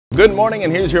Good morning,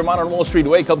 and here's your Modern Wall Street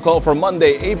wake-up call for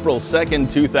Monday, April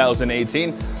 2nd,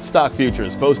 2018. Stock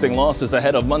futures posting losses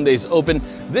ahead of Monday's open.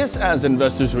 This as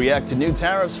investors react to new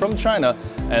tariffs from China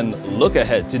and look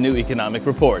ahead to new economic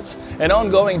reports. An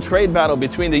ongoing trade battle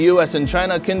between the U.S. and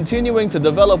China continuing to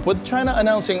develop, with China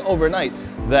announcing overnight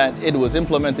that it was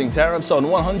implementing tariffs on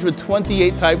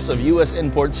 128 types of U.S.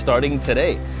 imports starting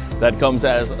today. That comes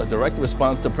as a direct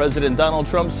response to President Donald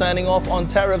Trump signing off on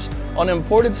tariffs on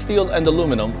imported steel and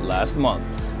aluminum last month.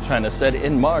 China said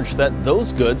in March that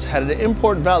those goods had an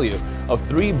import value of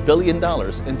 $3 billion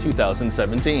in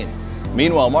 2017.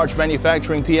 Meanwhile, March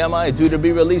manufacturing PMI due to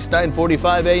be released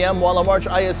 9:45 a.m., while a March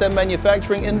ISM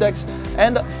manufacturing index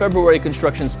and February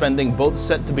construction spending both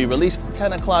set to be released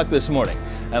 10 o'clock this morning.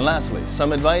 And lastly,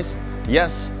 some advice: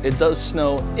 yes, it does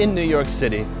snow in New York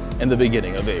City in the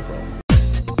beginning of April.